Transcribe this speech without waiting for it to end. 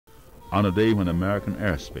On a day when American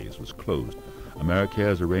airspace was closed,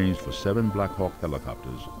 Americares arranged for 7 Black Hawk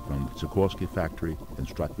helicopters from the Sikorsky factory in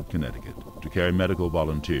Stratford, Connecticut, to carry medical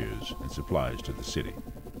volunteers and supplies to the city.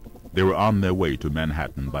 They were on their way to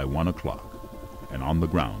Manhattan by 1 o'clock, and on the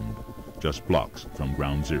ground, just blocks from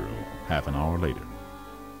ground zero, half an hour later.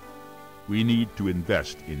 We need to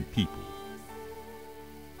invest in people.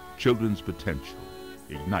 Children's potential,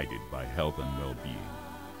 ignited by health and well-being.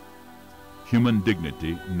 Human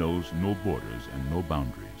dignity knows no borders and no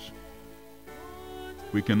boundaries.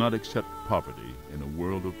 We cannot accept poverty in a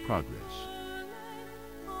world of progress.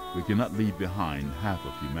 We cannot leave behind half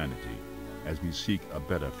of humanity as we seek a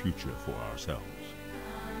better future for ourselves.